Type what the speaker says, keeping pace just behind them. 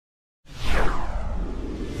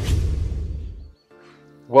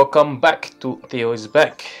Welcome back to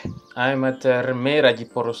Theoisback. I'm at Remera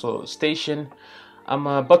Giporoso station. I'm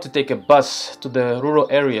about to take a bus to the rural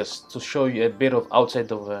areas to show you a bit of outside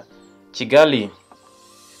of Kigali.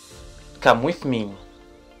 Come with me.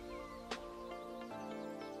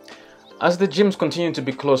 As the gyms continue to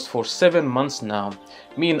be closed for 7 months now,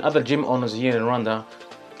 me and other gym owners here in Rwanda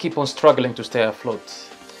keep on struggling to stay afloat.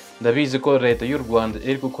 Ndabizi ko leta y'u Rwanda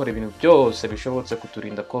iri gukora ibintu byose bishobotse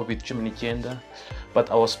kuturinda COVID-19,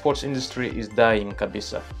 but our sports industry is dying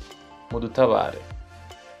kabisa. Mudutabare.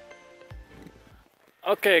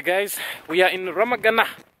 Okay guys, we are in Ramagana.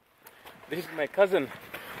 This is my cousin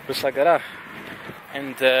Rusagara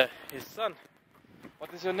and his son.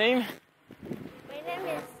 What is your name? My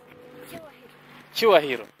name is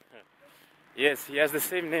Chiwahiro. Yes, he has the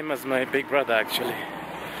same name as my big brother actually.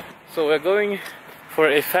 So we're going for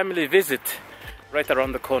a family visit right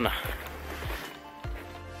around the corner.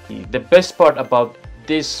 The best part about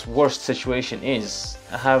this worst situation is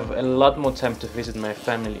I have a lot more time to visit my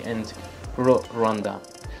family and Rwanda.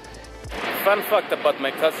 Fun fact about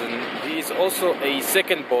my cousin, he is also a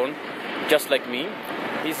second born, just like me.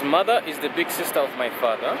 His mother is the big sister of my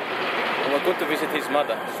father, and we're going to visit his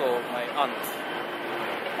mother, so my aunt.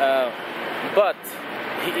 But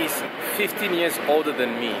he is 15 years older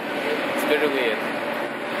than me. It's very weird.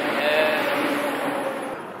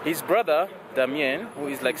 His brother, Damien, who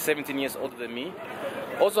is like 17 years older than me,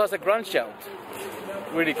 also has a grandchild.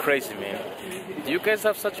 Really crazy, man. Do you guys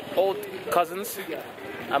have such old cousins?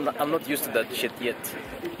 I'm not used to that shit yet.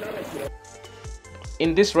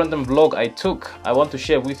 In this random vlog I took, I want to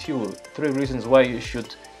share with you 3 reasons why you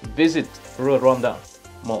should visit rural Rwanda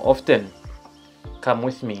more often. Come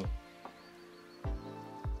with me.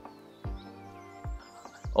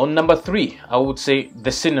 On number 3, I would say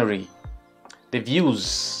the scenery, the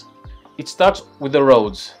views. It starts with the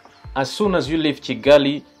roads. As soon as you leave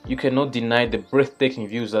Kigali, you cannot deny the breathtaking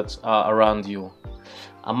views that are around you.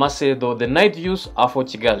 I must say though, the night views are for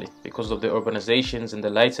Kigali because of the urbanizations and the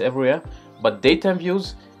lights everywhere, but daytime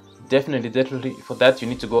views, definitely for that you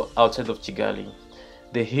need to go outside of Kigali.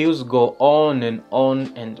 The hills go on,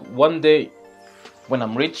 and one day when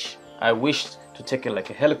I'm rich, I wish to take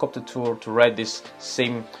a helicopter tour to ride this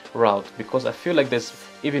same route, because I feel like there's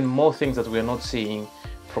even more things that we're not seeing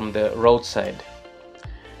from the roadside.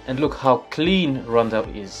 And look how clean Rwanda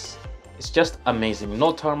is. It's just amazing.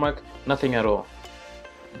 No tarmac, nothing at all.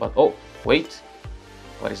 But oh, wait.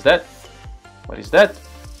 What is that? What is that?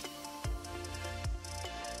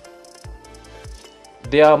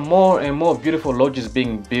 There are more and more beautiful lodges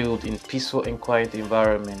being built in peaceful and quiet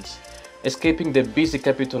environments. Escaping the busy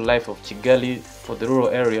capital life of Kigali for the rural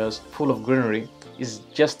areas full of greenery is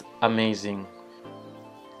just amazing.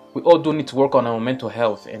 We all do need to work on our mental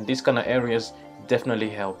health, and these kind of areas definitely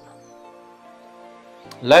help.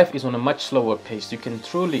 Life is on a much slower pace. You can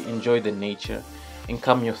truly enjoy the nature and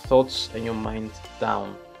calm your thoughts and your mind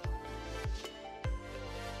down.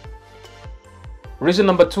 Reason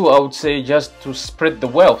number 2, I would say, just to spread the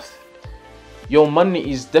wealth. Your money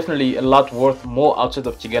is definitely a lot worth more outside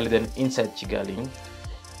of Kigali than inside Kigali.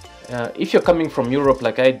 If you're coming from Europe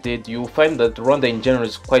like I did, you'll find that Rwanda in general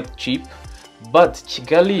is quite cheap, but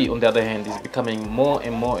Kigali on the other hand is becoming more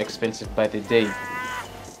and more expensive by the day.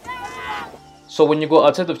 So when you go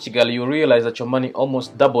outside of Kigali, you realize that your money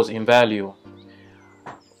almost doubles in value.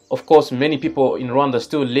 Of course, many people in Rwanda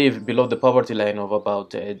still live below the poverty line of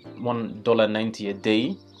about $1.90 a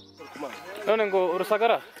day. none ngo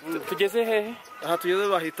Rusagara tugeze hehe? Aha tugeze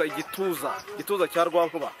bahita igituza cya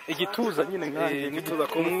Rwankuba. Igituza nyine nkanjye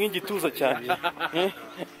n'igituza cyane.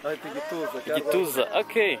 Bahita Igituza.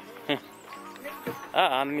 Okay.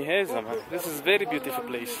 Ni heza man. This is very beautiful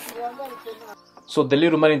place. So the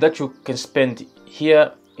little money that you can spend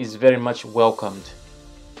here is very much welcomed.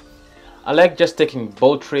 I like just taking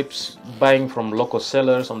boat trips, buying from local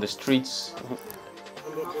sellers on the streets.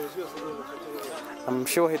 I'm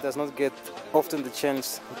sure he does not get often the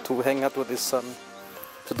chance to hang out with his son,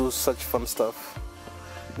 to do such fun stuff.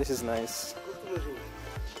 This is nice.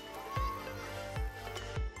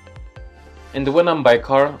 And when I'm by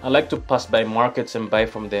car, I like to pass by markets and buy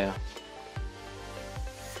from there.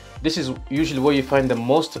 This is usually where you find the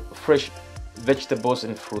most fresh vegetables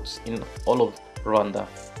and fruits in all of Rwanda.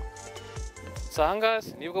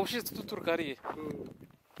 Sangas, nibuka bushize tuturuka hariya.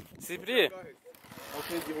 Sibiriye?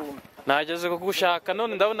 Nageze kugushaka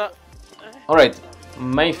none ndabona. Alright,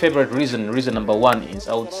 my favorite reason number 1 is,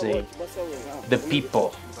 I would say, the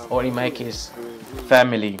people, or in my case,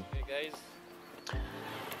 family. Hey guys,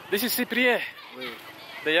 this is Cyprien,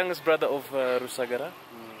 the youngest brother of Rusagara.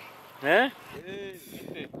 Eh?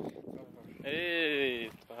 Hey,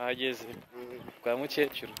 bahageze. I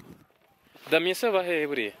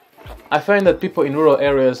find that people in rural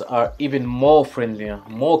areas are even more friendlier,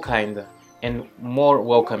 more kind, and more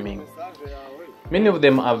welcoming. Many of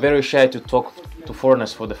them are very shy to talk to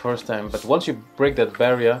foreigners for the first time, but once you break that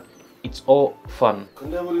barrier, it's all fun.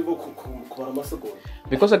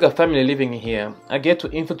 Because I got family living here, I get to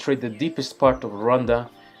infiltrate the deepest part of Rwanda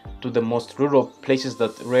to the most rural places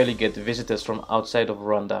that rarely get visitors from outside of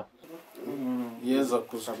Rwanda.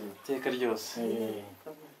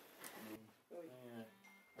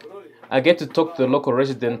 I get to talk to the local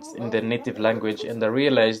residents in their native language, and I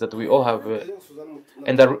realize that we all have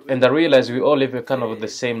I realize we all live a kind of the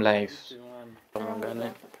same life.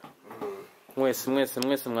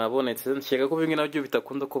 mwese mwabonetse nshaka ko bimwe nabyo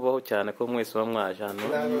bitakunda kubaho cyane ko mwese bamwaje hano.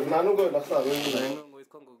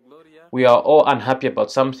 We are all unhappy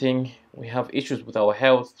about something. We have issues with our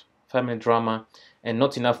health, family drama, and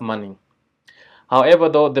not enough money. However,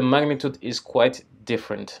 though, the magnitude is quite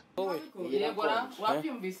different.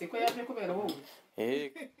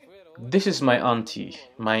 This is my auntie,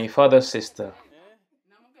 my father's sister.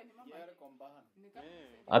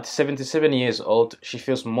 At 77 years old, she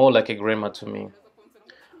feels more like a grandma to me.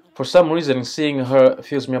 For some reason, seeing her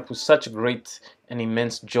fills me up with such great and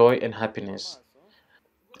immense joy and happiness.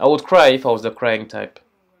 I would cry if I was the crying type.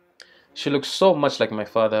 She looks so much like my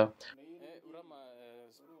father.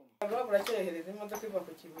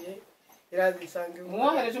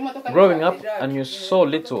 Growing up, I knew so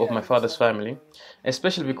little of my father's family,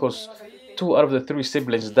 especially because 2 out of the 3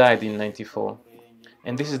 siblings died in '94,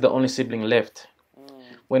 and this is the only sibling left.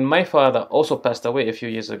 When my father also passed away a few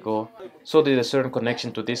years ago, so did a certain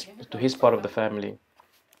connection to his part of the family.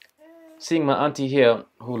 Seeing my auntie here,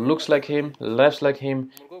 who looks like him, laughs like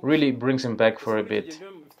him, really brings him back for a bit.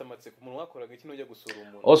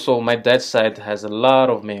 Also, my dad's side has a lot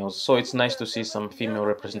of males, so it's nice to see some female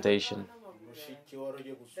representation.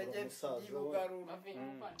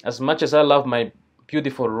 As much as I love my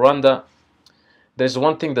beautiful Rwanda, there's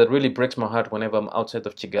one thing that really breaks my heart whenever I'm outside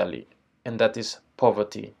of Kigali, and that is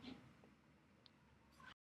poverty.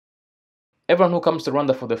 Everyone who comes to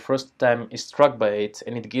Rwanda for the first time is struck by it,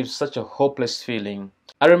 and it gives such a hopeless feeling.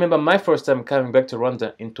 I remember my first time coming back to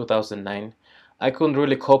Rwanda in 2009. I couldn't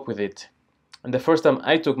really cope with it. And the first time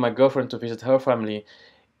I took my girlfriend to visit her family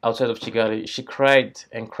outside of Kigali, she cried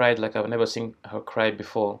and cried like I've never seen her cry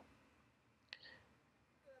before.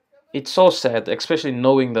 It's so sad, especially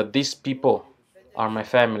knowing that these people are my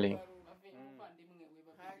family.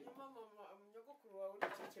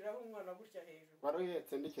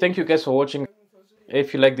 Thank you guys for watching.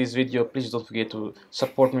 If you like this video, please don't forget to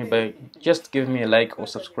support me by just giving me a like or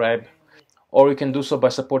subscribe. Or you can do so by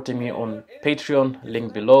supporting me on Patreon,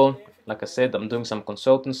 link below. Like I said, I'm doing some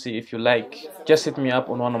consultancy. If you like, just hit me up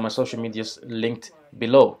on one of my social medias linked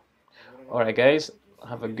below. Alright guys,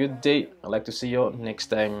 have a good day. I'd like to see you next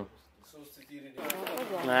time.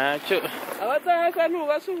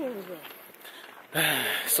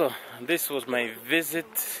 So, this was my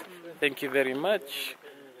visit. Thank you very much.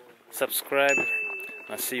 Subscribe.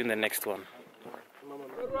 I'll see you in the next one.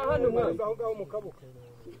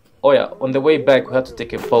 Oh yeah, on the way back we had to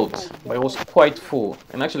take a boat, but it was quite full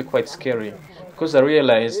and actually quite scary because I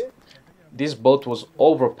realized this boat was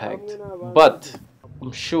overpacked, but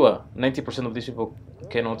I'm sure 90% of these people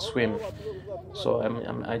cannot swim, so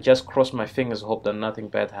I just cross my fingers, hope that nothing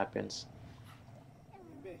bad happens.